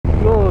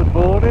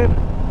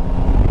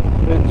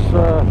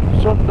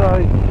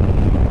Saturday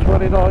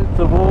 29th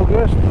of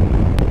August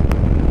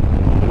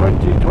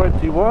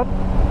 2021,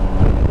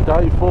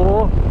 day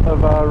 4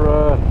 of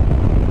our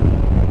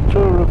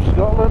tour of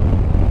Scotland,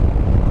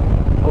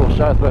 or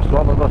South West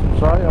Scotland I should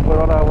say, and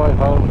we're on our way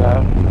home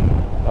now.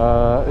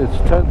 It's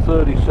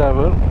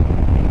 10:37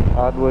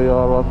 and we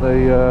are on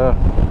the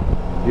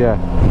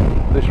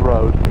this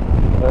road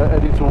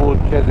heading toward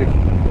Keswick.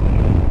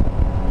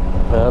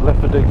 Left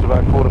for digs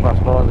about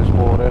 9:15 this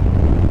morning.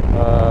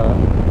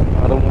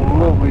 Had a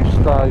lovely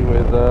stay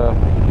with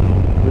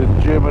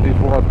Jim and his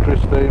wife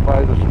Christine.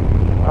 Made us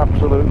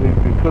absolutely,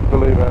 you couldn't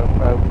believe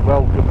how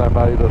welcome they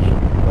made us.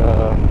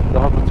 The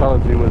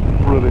hospitality was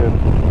brilliant,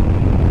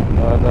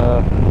 and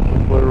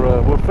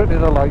we're fitting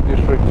in the Lake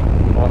District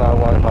on our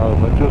way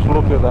home, and just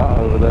look at that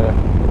over there.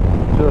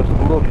 Just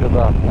look at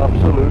that,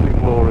 absolutely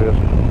glorious.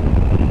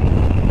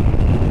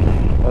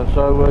 And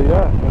so we're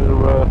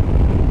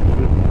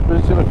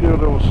visiting a few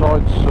little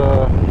sites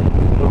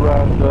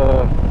around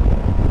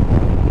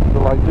the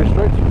Lake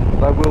District.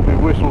 There will be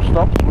whistle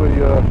stops.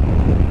 We're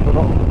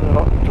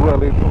not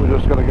dwelling, but we're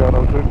just going to go and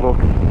have a quick look.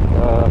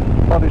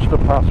 Honister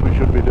Pass we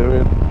should be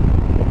doing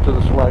up to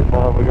the Slate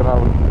mine. We're going to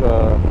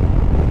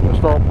have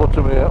start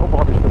Buttermere, up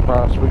Honister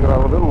Pass. We're going to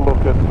have a little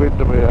look at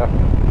Windermere,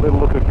 a little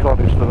look at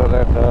Coniston, and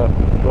then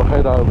we'll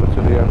head over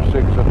to the M6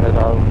 and head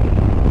home.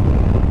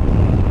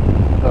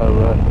 So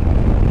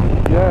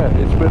yeah,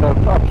 it's been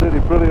an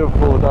absolutely brilliant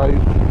 4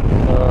 days.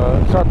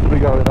 Sad to be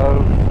going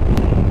home,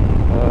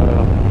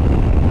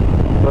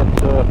 but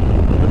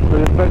the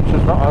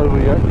adventure's not over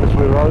yet, because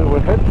we're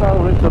heading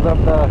over into them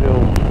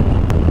hills,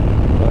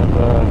 and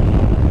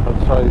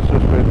I'd say it's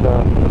been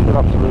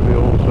absolutely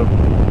awesome.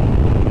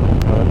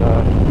 And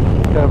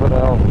Kevin,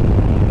 Hel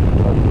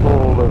and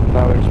Paul have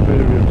now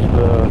experienced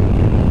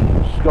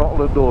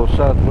Scotland, or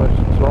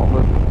southwestern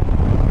Scotland,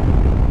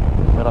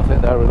 and I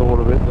think they're in all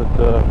of it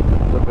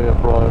that me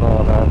and Brian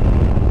are now.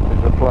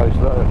 It's a place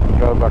that I can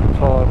go back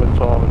time and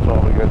time and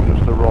time again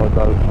just to ride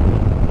those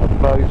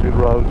amazing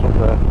roads up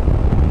there.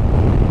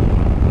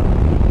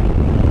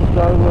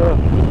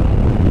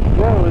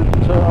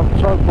 So I'm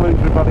so pleased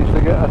we managed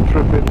to get a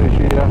trip in this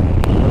year,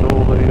 and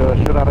all the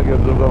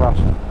shenanigans of the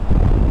last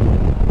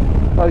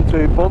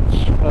 18 months.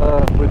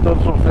 We've done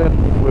something.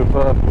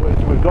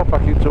 We've got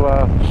back into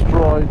our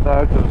stride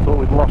now, because I thought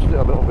we'd lost it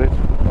a little bit.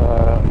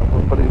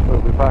 But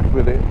we'll be back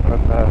with it,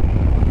 and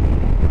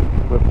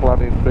we're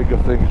planning bigger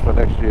things for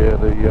next year.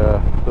 The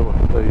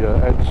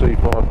NC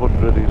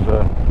 500 is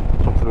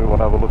something we want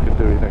to have a look at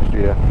doing next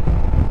year,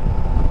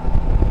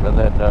 and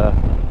then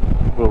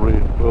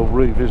we'll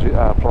revisit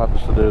our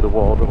plans to do the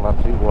Wild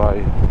Atlantic Way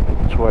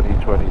in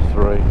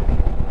 2023.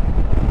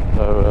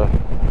 So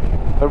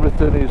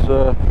everything is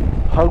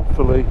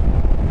hopefully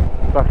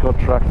back on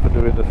track for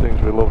doing the things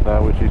we love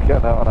now, which is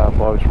getting out on our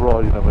bikes,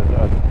 riding them,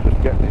 and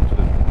just getting into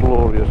the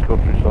glorious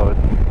countryside.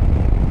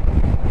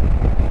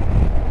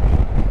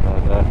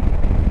 And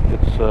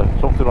it's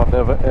something I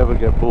never ever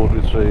get bored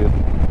with seeing.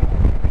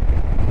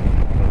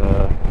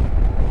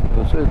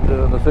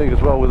 And the thing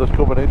as well with us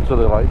coming into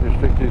the Lake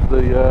District is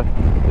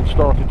it's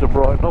starting to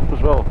brighten up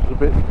as well. It was a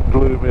bit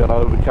gloomy and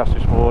overcast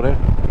this morning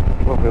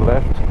when we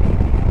left,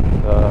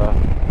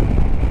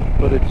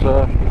 but it's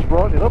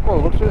brightening up by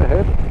the looks of it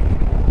ahead.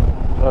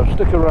 So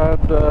stick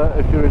around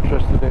if you're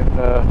interested in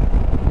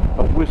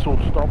a whistle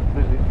stop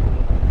visit.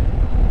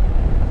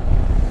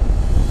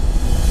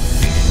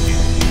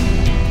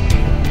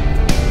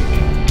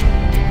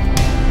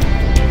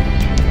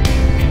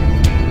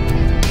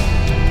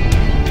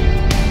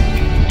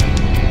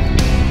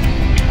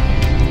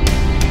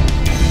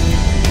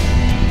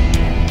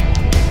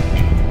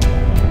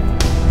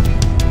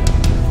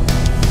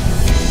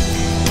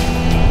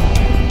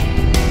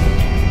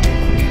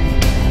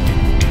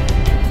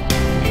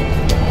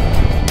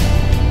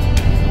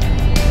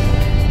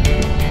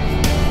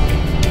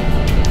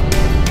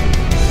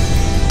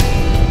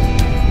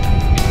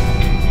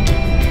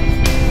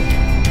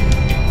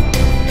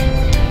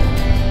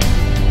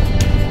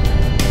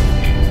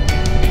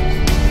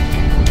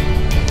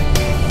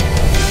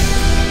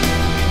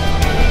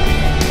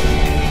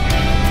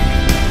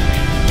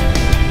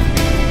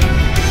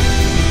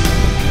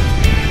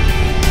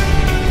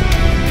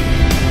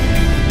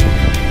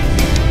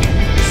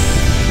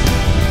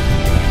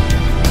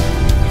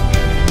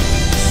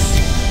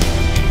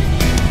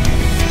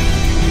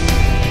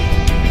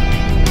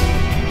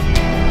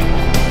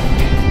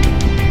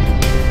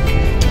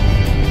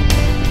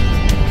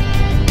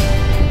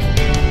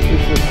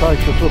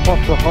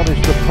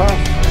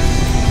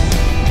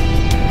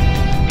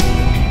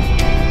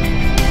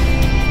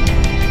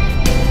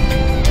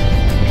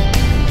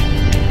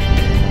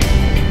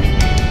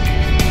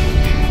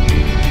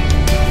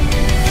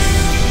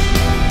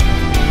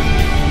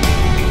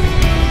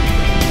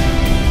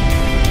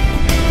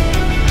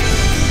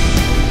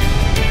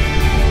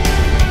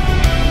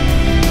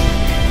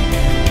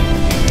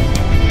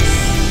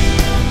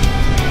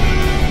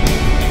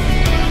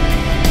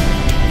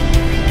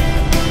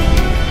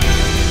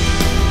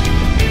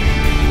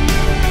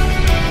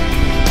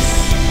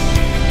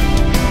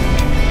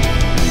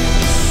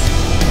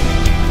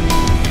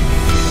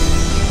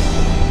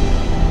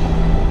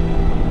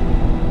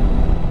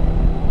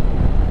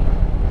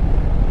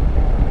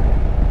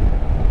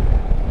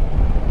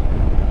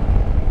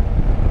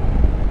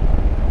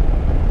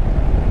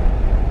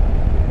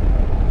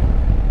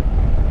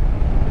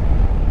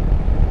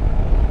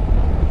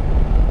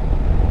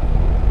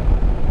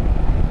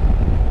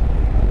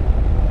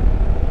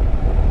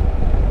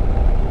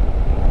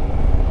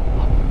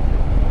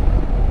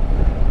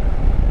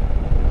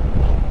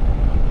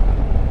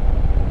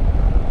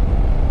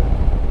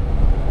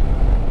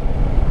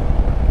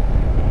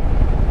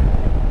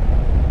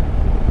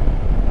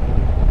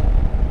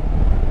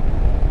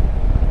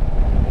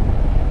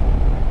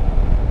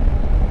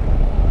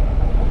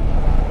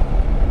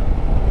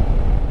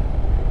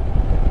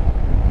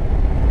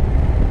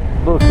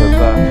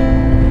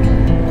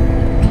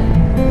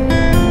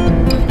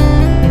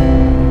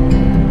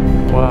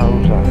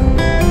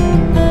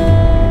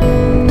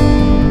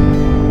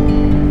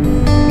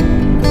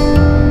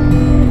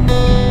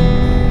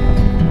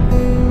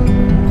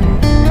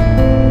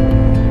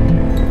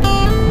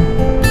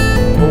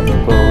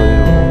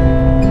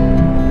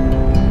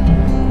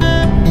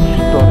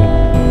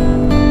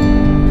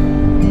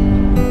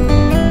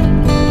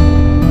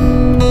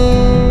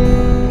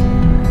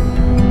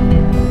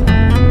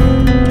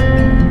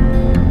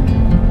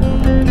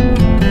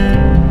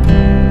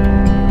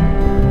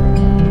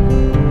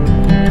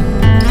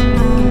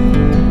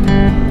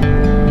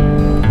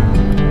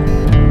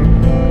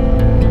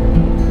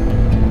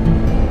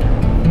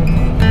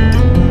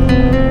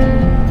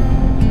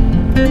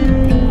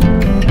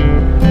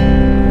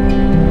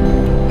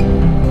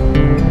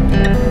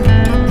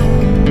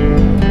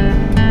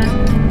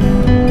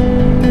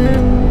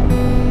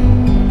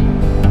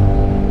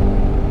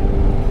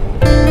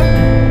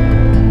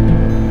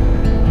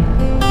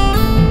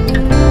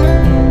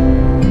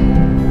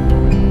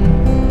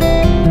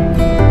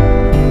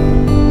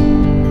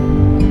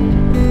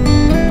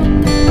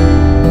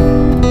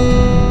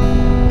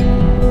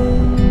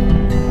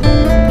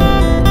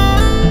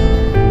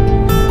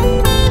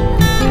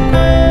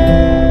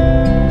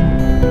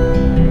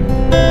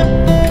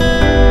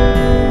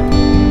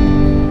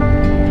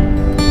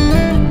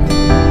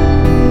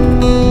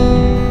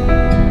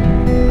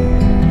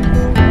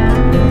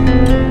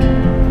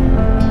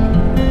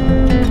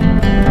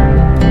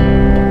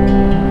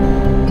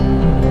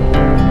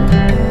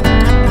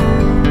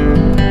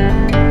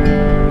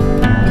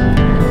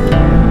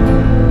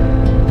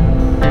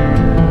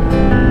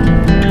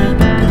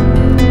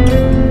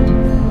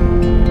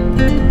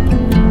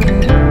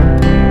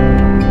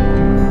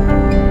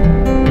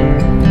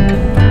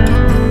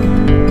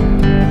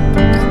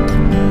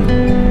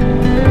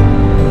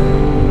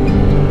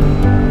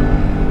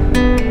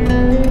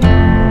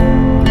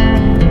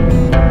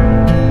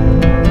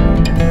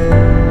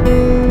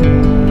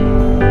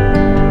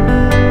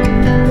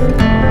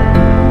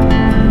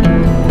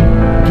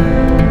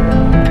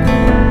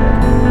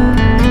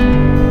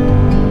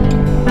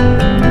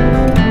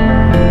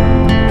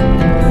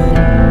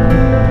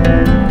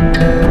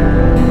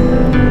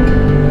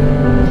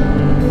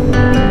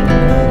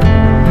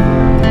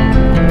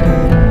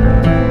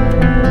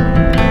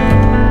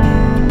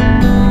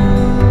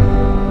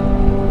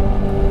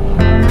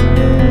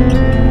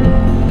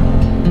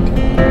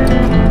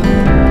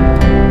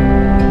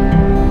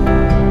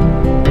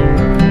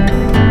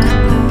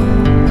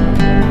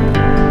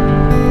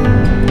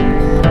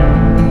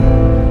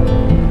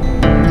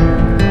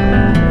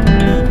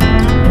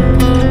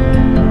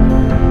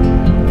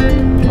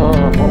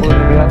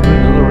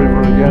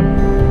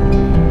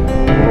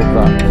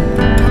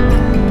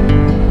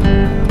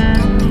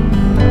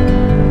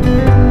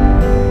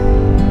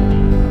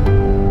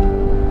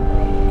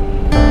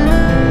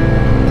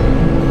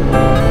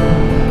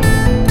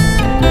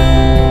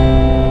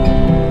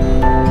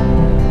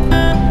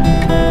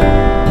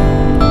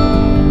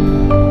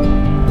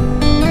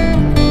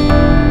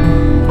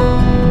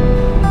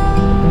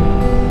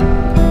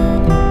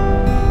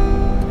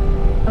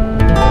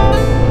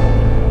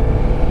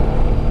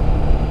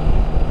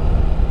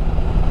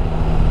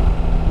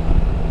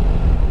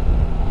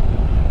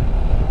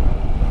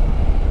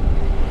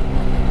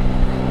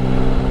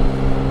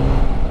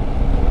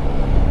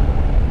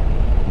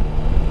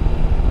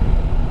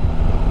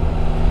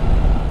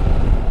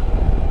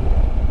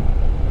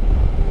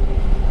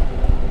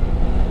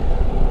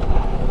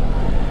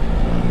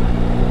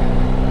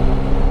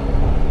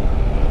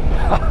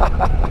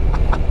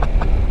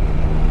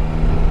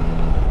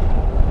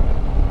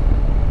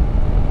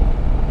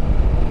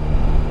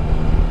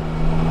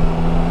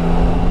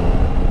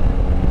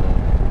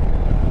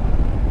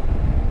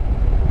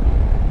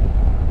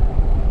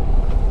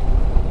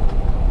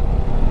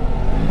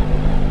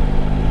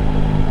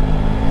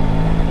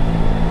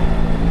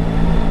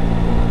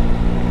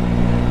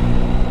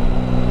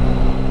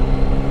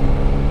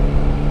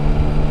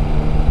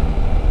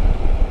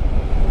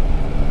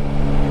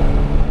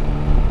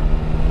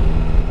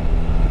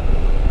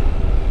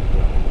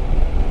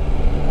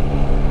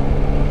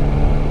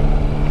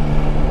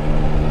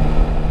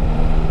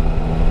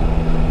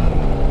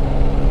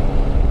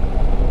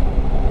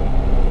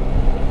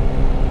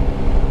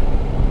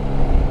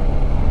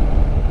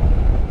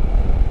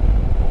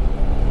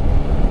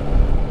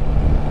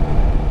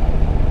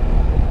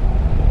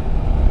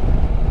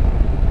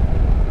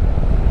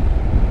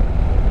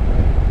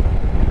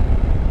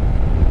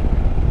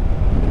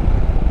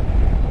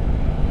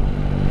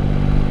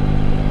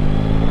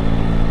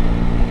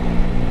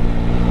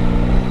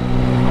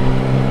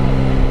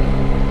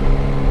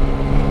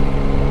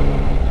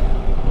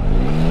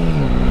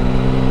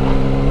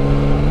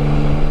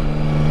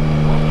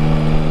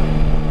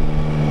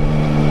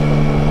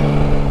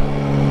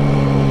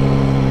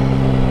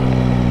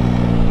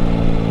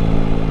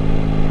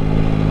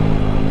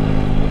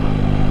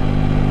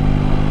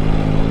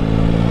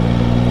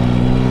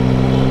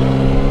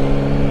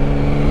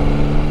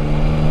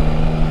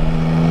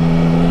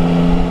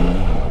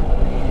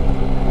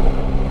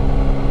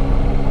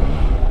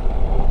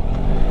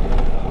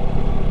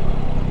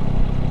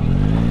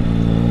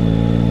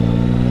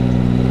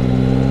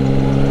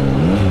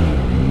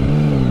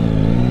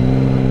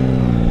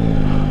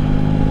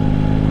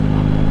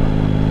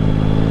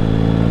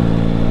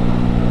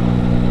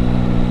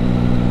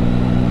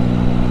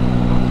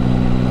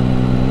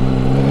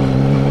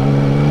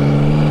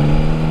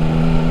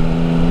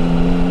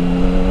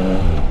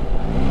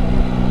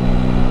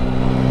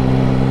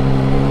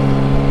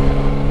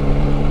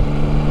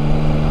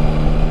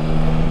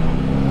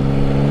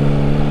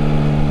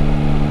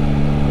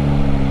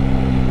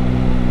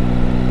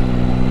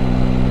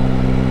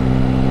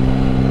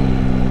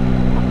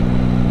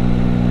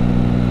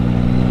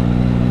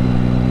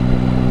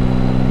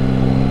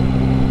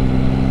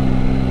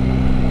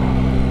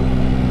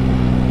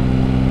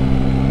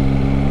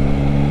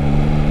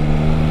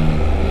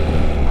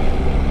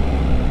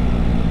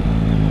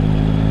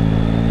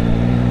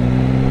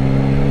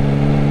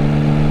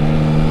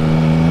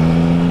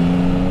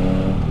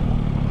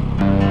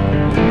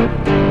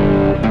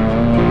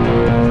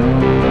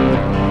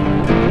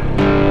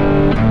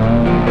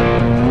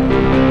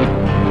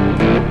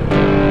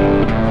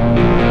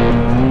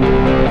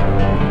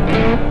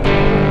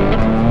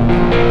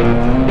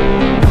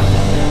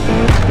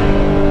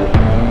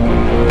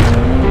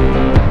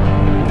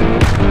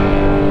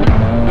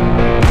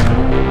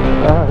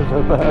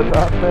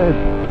 then?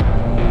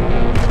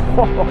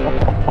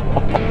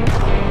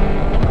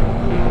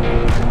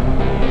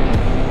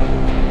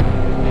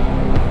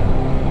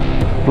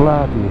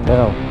 Bloody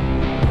hell.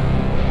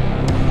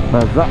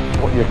 Now that's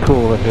what you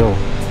call a hill.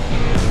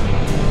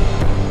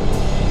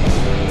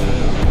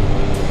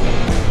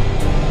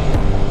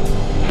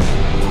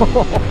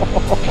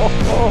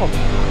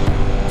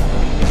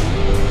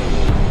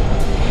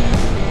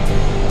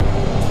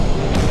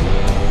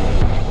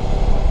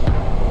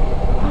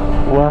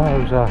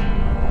 Wowza.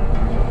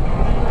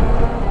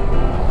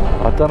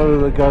 I don't know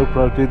whether the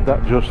GoPro did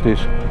that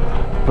justice,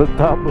 but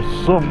that was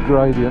some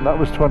gradient. That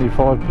was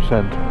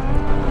 25%.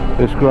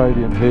 This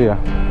gradient here,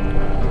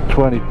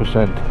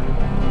 20%.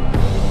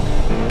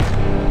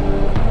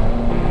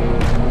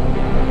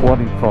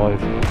 1 in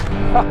 5.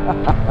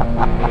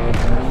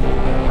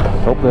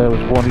 Up there was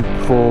 1 in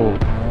 4.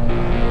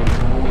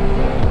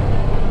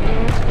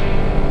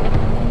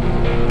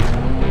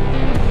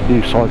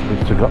 You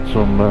cyclists have got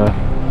some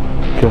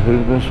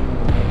kahunas.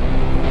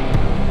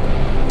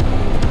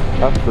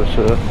 That's for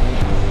certain.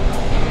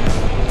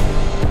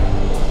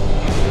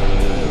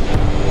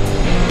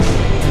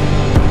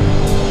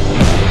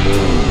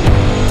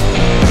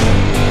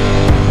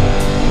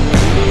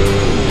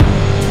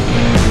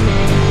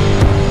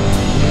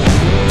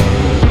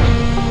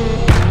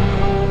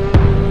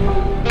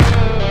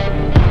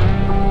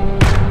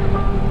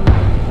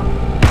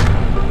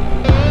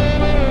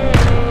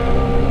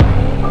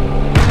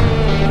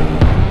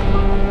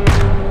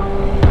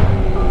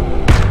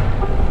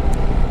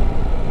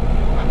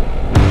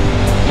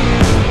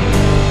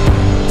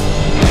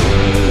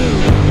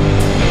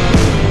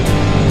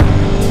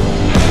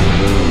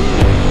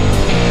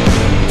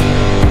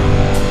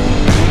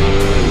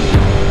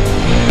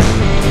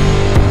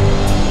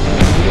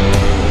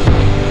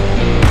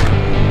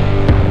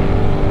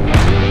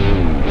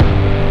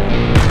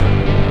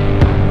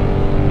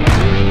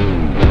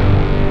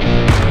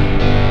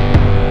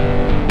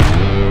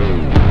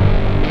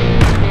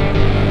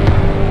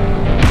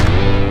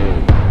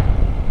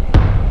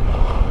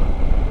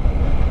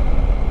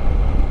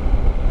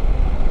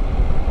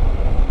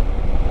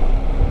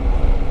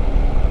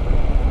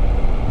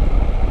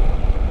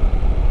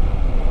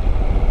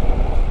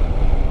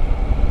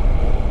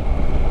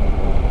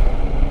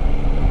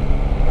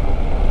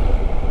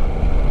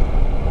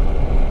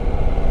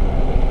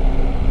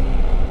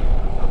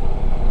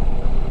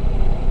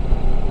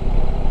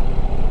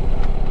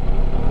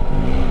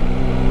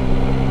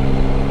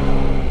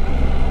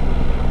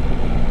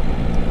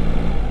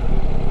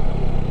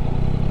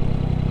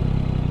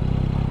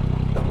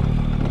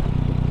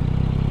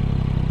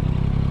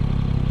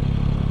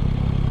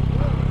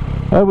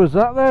 How was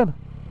that then?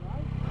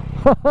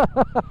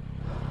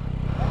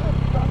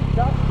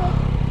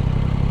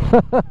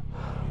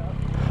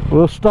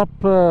 We'll stop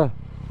down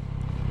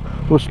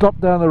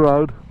the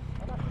road.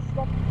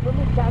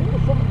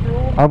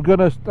 I'm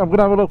gonna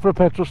have a look for a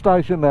petrol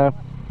station now.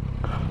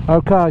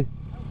 Okay.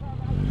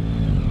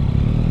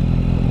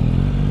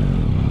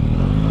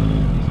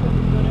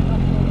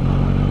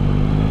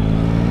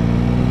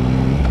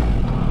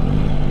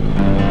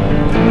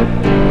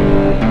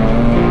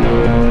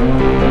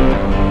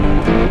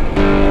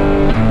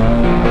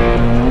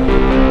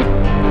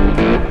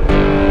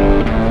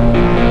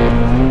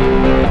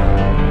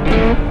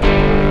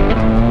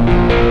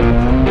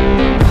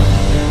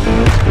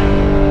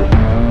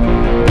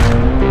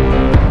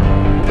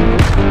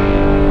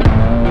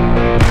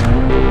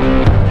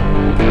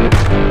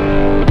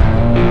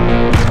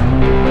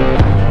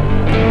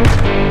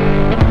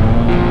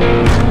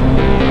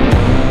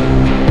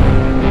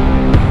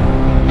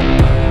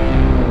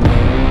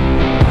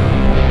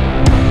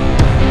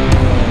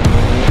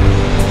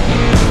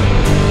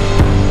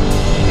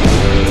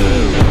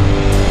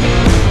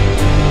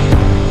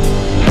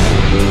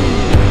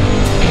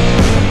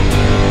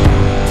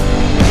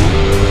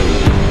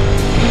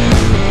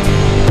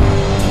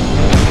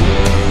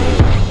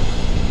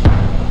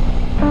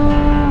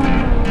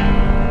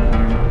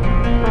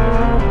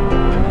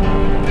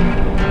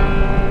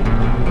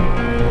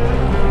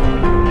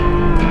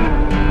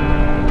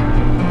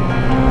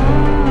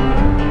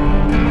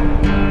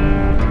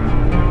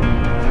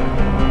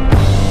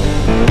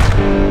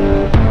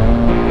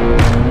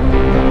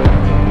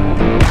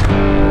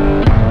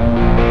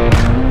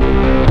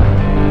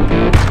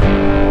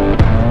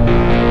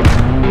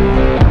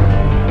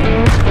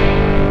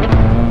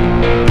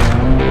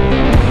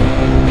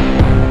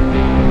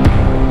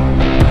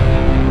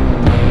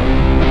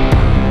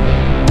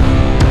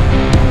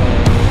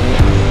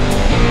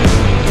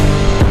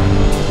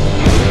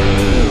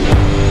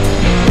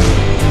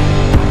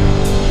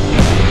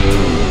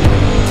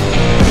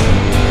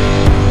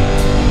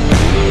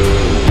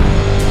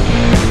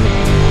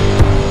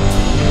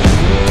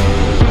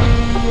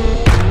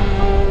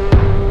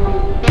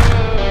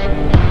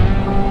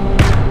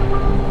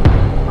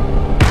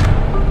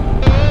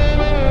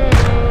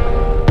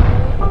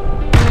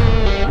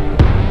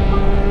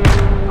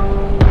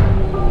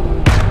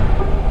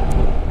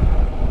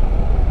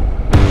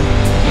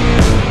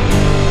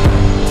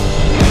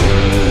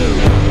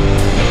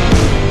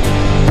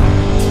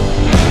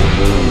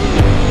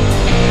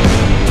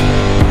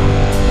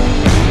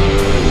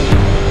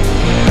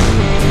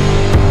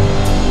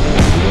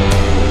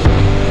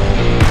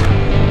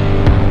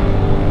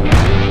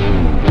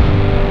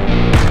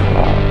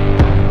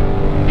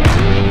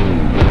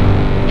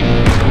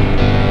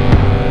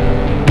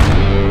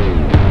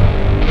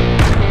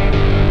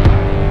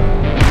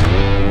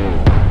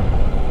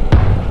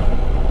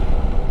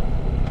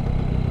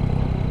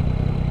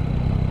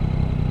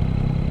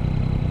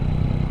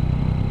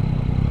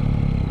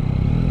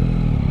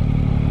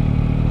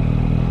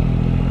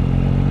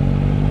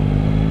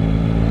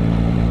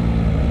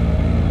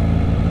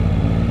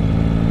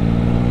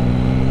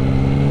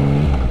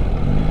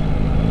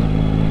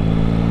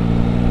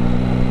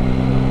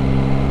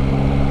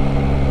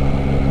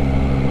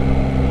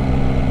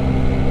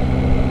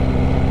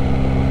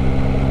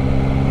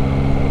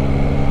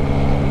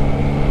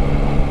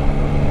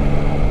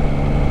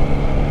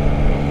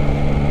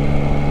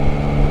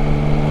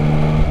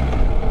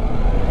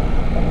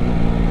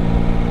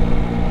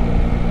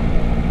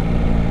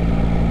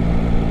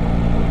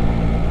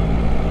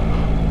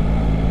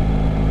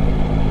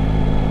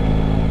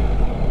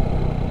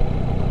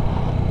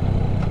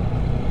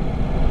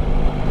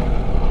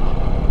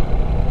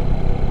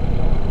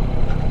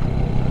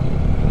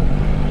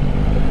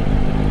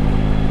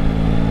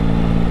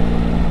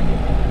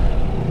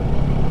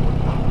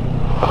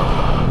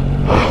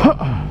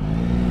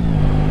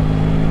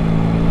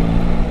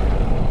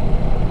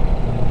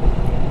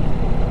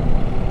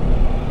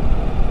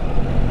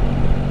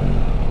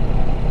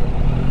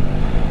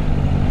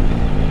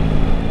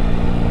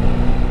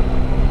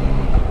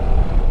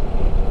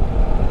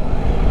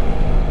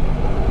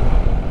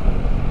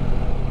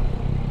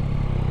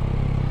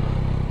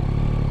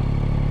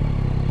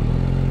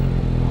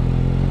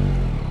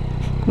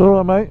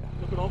 Alright, mate.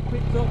 Look at all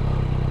picked up.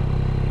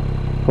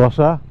 What's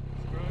that?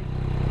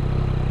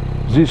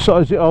 Is it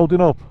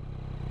holding up?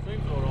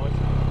 Seems alright.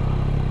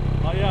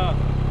 I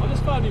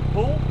just found him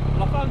Paul,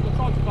 and I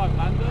tried to find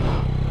Mandy.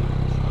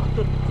 I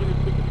couldn't really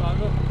pick the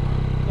phone up.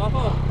 So I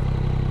thought I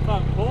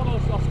found Paul, I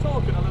was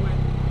talking and I went,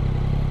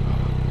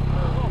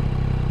 oh.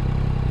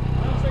 I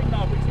don't think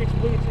now, but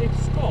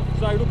it's stopped,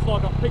 so it looks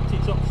like I picked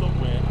it up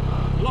somewhere.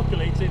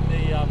 Luckily it's in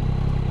the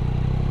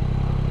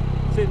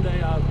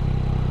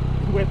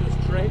weather's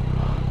tread.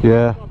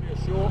 Yeah. Probably a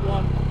short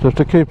one. Just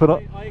to keep it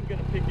up. I ain't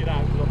going to pick it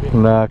out.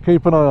 Nah,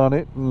 keep an eye on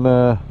it. And,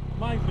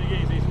 main thing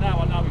is now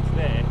I know it's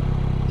there,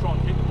 try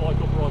and keep the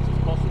bike upright as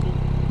possible.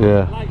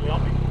 yeah. Lately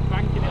I've been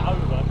banking it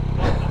over,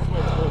 that's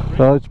where it's all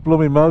So it's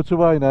blooming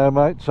motorway now,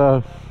 mate,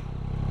 so...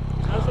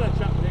 How's that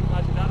chap with him?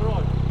 How's your dad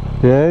alright?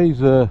 Yeah, he's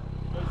Pleased to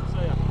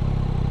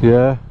see you.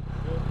 yeah.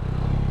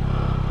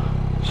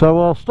 So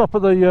I'll stop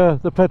at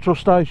the petrol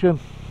station.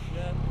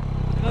 Yeah.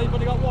 You know you've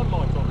only got one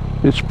light on?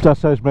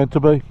 That's how it's meant to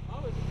be. Oh, is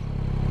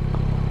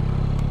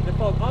it?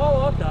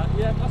 Oh, okay,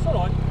 yeah, that's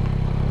alright.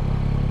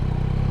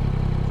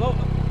 So,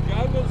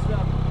 Joe was,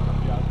 Joe.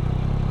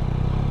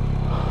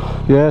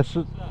 Yes.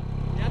 He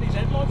had his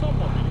headlights on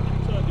one minute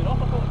and he turned it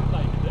off. I thought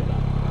they could do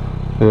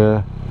that.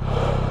 Yeah.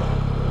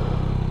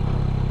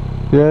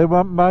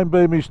 Yeah, main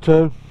beam is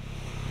too.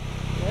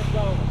 Yeah,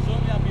 so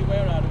certainly have me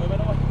wear out of him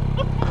anyway.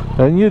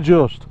 And you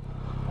just.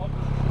 I'll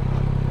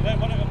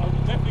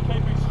definitely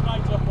keep it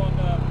straight up on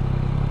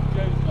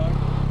Joe's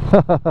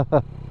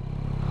though.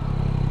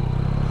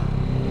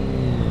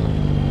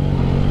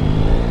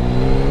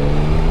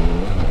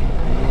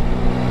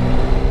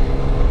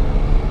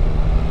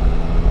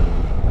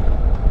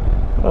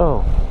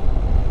 Oh,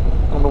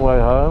 on the way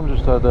home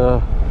just had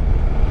a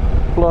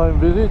flying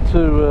visit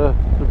to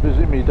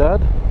visit me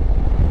dad,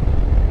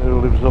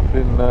 who lives up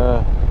in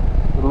the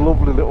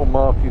lovely little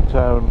market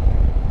town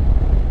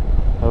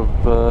of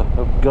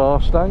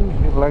Garstang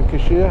in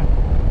Lancashire.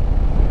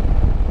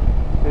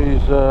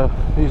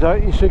 He's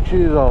 86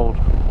 years old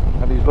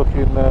and he's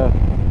looking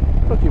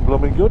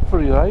blooming good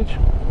for his age.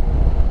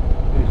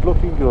 He's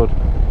looking good.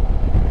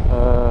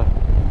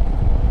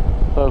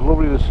 So it's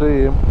lovely to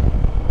see him.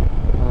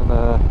 And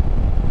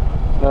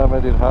now I'm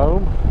heading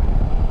home.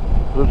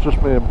 It was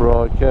just me and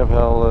Bri, Kev,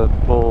 Hel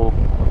and Paul,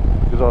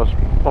 because I was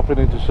popping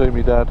in to see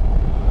me dad.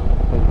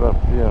 And,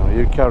 you know,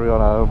 you carry on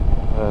home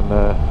and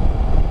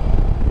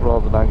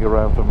rather than hang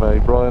around for me.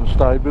 Brian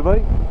stayed with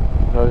me.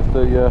 So it's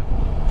the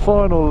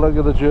final leg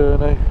of the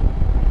journey.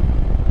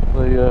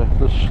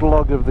 The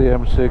slog of the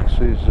M6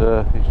 is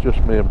just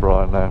me and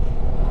Brian now.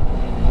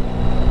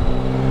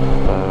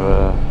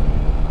 So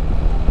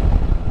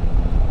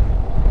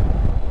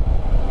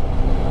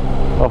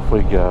off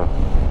we go.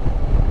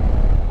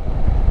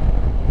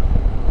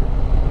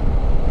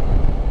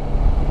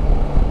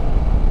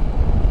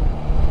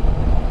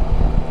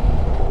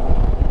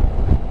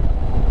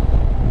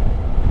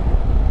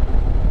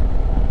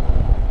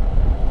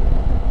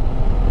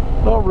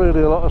 Not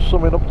really a lot of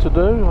summing up to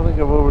do. I think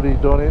I've already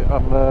done it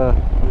on the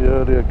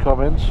earlier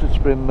comments. It's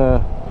been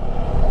a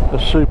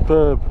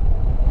superb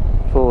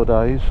 4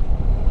 days.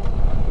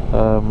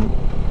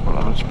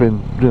 It's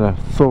been, you know,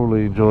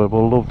 thoroughly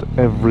enjoyable. Loved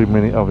every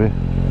minute of it.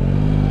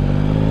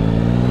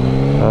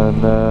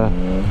 And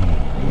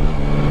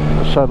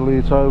sadly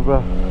it's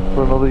over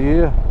for another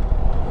year.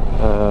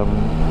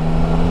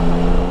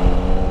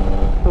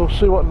 We'll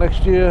see what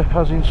next year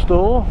has in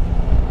store.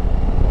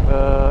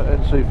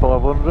 NC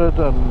 500,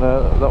 and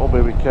that will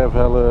be with Kev,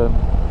 Hel and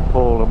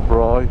Paul and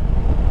Bri,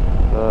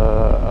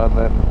 and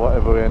then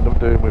whatever we end up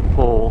doing with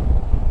Paul.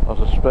 I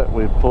suspect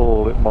with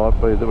Paul it might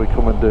be that we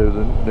come and do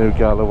the new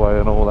Galloway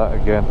and all that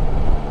again,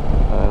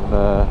 and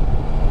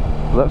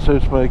that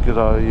suits me because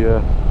I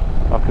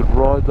could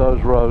ride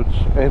those roads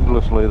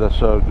endlessly. They're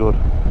so good.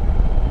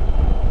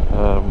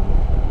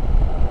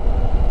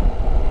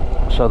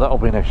 So that'll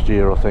be next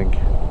year, I think.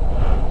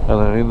 And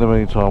then in the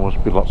meantime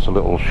there'll be lots of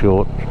little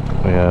short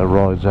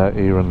rides out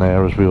here and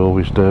there, as we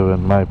always do,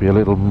 and maybe a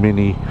little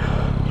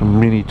some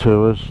mini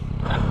tours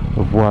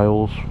of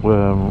Wales,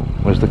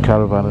 where's the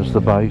caravan as the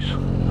base.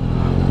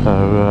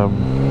 So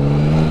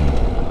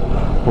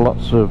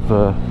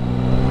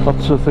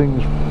lots of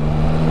things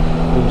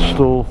in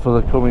store for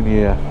the coming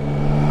year.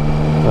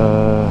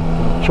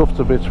 Chuffed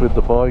to bits with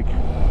the bike.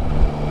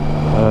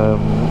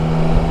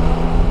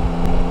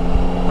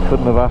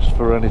 Couldn't have asked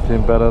for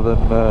anything better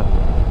than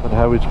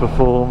how it's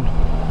performed.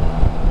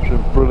 It's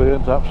been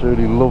brilliant,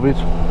 absolutely love it.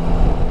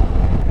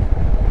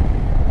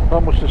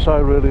 Not much to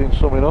say really in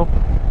summing up.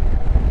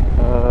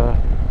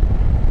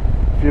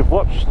 If you've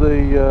watched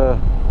the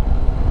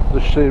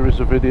series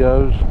of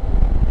videos,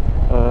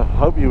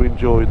 hope you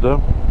enjoyed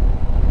them.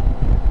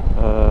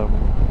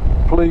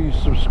 Please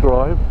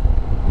subscribe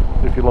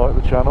if you like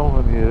the channel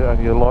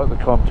and you like the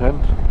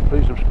content.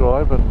 Please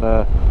subscribe and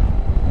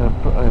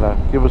you know,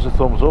 give us a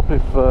thumbs up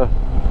if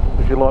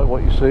you like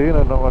what you're seeing,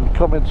 and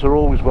comments are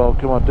always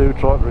welcome. I do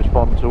try to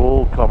respond to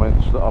all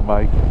comments that are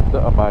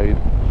made.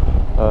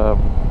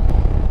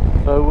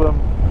 So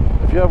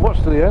if you have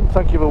watched to the end,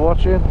 thank you for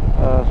watching.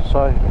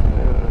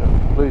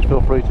 please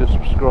feel free to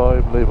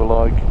subscribe, leave a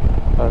like,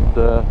 and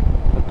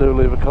do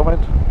leave a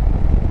comment,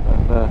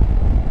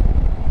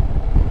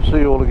 and see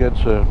you all again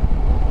soon.